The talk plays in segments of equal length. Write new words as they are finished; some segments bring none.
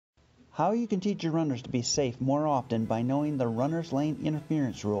How you can teach your runners to be safe more often by knowing the runner's lane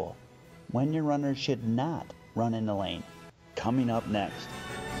interference rule. When your runners should not run in the lane. Coming up next.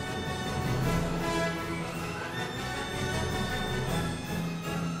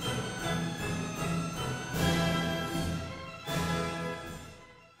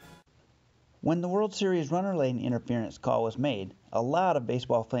 When the World Series runner lane interference call was made, a lot of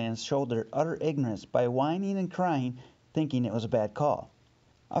baseball fans showed their utter ignorance by whining and crying, thinking it was a bad call.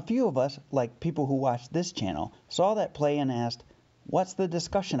 A few of us, like people who watch this channel, saw that play and asked, "What's the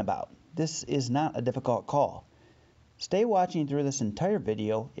discussion about? This is not a difficult call." Stay watching through this entire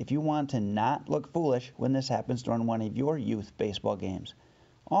video if you want to not look foolish when this happens during one of your youth baseball games.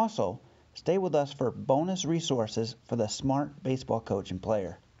 Also, stay with us for bonus resources for the smart baseball coach and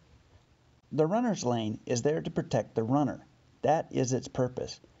player. The runner's lane is there to protect the runner. That is its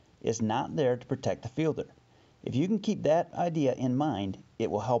purpose. It's not there to protect the fielder. If you can keep that idea in mind,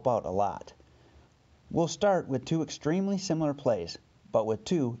 it will help out a lot. We'll start with two extremely similar plays, but with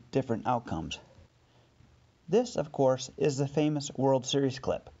two different outcomes. This, of course, is the famous World Series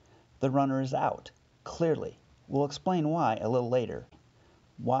clip. The runner is out, clearly. We'll explain why a little later.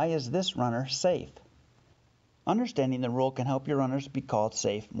 Why is this runner safe? Understanding the rule can help your runners be called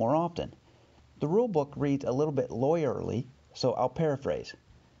safe more often. The rule book reads a little bit lawyerly, so I'll paraphrase.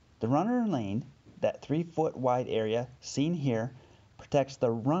 The runner lane, that 3-foot wide area seen here, protects the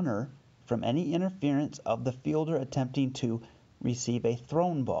runner from any interference of the fielder attempting to receive a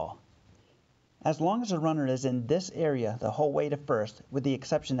thrown ball. As long as the runner is in this area the whole way to first, with the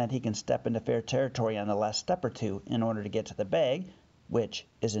exception that he can step into fair territory on the last step or two in order to get to the bag, which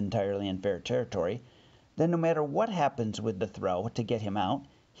is entirely in fair territory, then no matter what happens with the throw to get him out,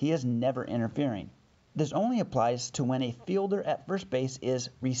 he is never interfering. This only applies to when a fielder at first base is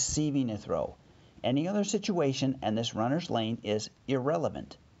receiving a throw. Any other situation and this runner's lane is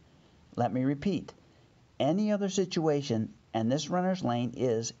irrelevant. Let me repeat. Any other situation and this runner's lane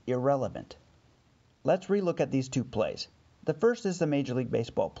is irrelevant. Let's relook at these two plays. The first is the Major League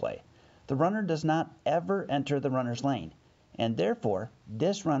Baseball play. The runner does not ever enter the runner's lane, and therefore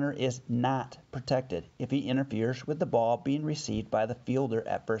this runner is not protected if he interferes with the ball being received by the fielder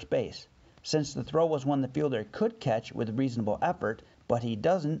at first base. Since the throw was one the fielder could catch with reasonable effort, but he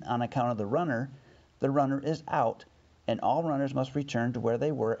doesn't on account of the runner is out, and all runners must return to where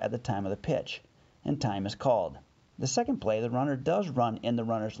they were at the time of the pitch, and time is called. The second play, the runner does run in the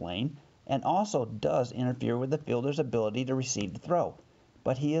runner's lane, and also does interfere with the fielder's ability to receive the throw,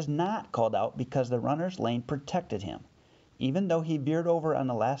 but he is not called out because the runner's lane protected him, even though he veered over on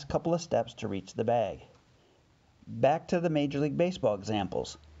the last couple of steps to reach the bag. Back to the Major League Baseball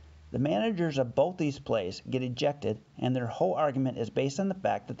examples. The managers of both these plays get ejected, and their whole argument is based on the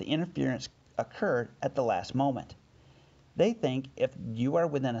fact that the interference occurred at the last moment. They think if you are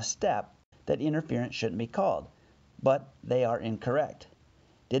within a step, that interference shouldn't be called, but they are incorrect.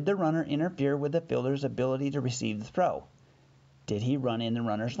 Did the runner interfere with the fielder's ability to receive the throw? Did he run in the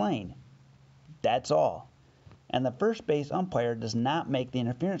runner's lane? That's all. And the first base umpire does not make the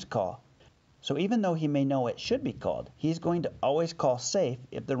interference call. So even though he may know it should be called, he's going to always call safe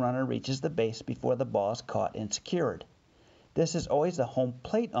if the runner reaches the base before the ball is caught and secured. This is always the home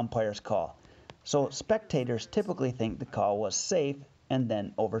plate umpire's call, so spectators typically think the call was safe and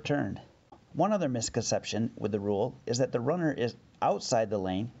then overturned. One other misconception with the rule is that the runner is outside the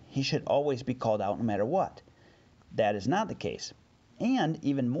lane, he should always be called out no matter what. That is not the case. And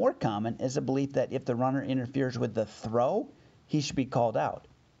even more common is the belief that if the runner interferes with the throw, he should be called out.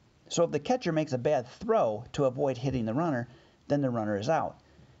 So if the catcher makes a bad throw to avoid hitting the runner, then the runner is out.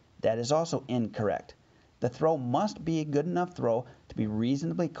 That is also incorrect. The throw must be a good enough throw to be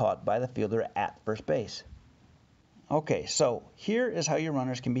reasonably caught by the fielder at first base. Okay, so here is how your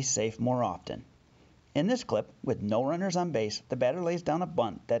runners can be safe more often. In this clip, with no runners on base, the batter lays down a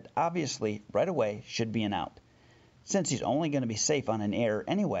bunt that obviously, right away, should be an out. Since he's only going to be safe on an error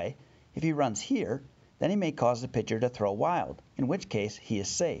anyway, if he runs here, then he may cause the pitcher to throw wild, in which case he is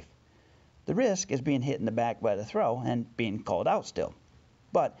safe. The risk is being hit in the back by the throw and being called out still.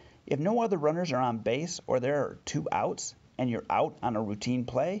 But if no other runners are on base or there are 2 outs and you're out on a routine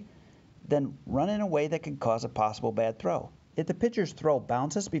play, then run in a way that could cause a possible bad throw. If the pitcher's throw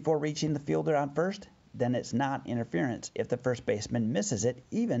bounces before reaching the fielder on first, then it's not interference if the first baseman misses it,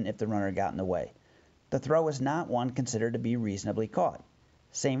 even if the runner got in the way. The throw is not one considered to be reasonably caught.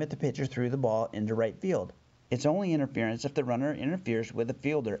 Same if the pitcher threw the ball into right field. It's only interference if the runner interferes with the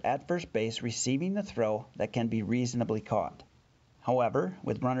fielder at first base receiving the throw that can be reasonably caught. However,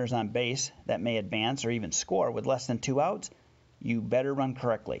 with runners on base that may advance or even score with less than 2 outs, you better run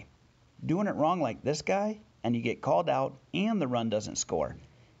correctly. Doing it wrong like this guy, and you get called out and the run doesn't score,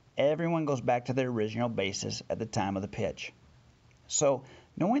 everyone goes back to their original bases at the time of the pitch. So,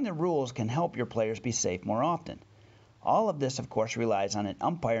 knowing the rules can help your players be safe more often. All of this, of course, relies on an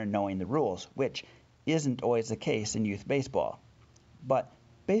umpire knowing the rules, which isn't always the case in youth baseball. But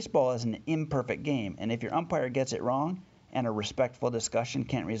baseball is an imperfect game, and if your umpire gets it wrong and a respectful discussion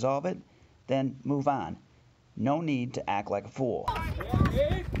can't resolve it, then move on. No need to act like a fool.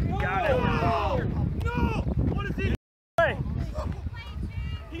 Got it. No! What is he?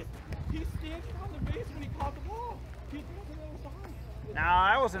 He's standing on the base when he caught the ball. He's on the other side.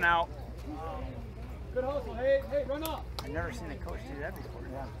 Nah, that wasn't out. Good hustle. Hey, run up. I've never seen a coach do that before.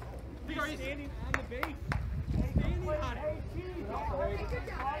 Yeah. He's standing on the base. Standing on it.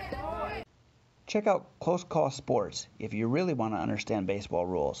 Check out Close Call Sports if you really want to understand baseball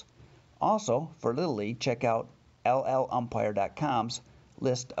rules. Also, for Little League, check out LLumpire.com's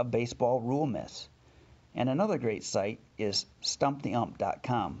list of baseball rule myths. And another great site is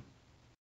StumpTheUmp.com.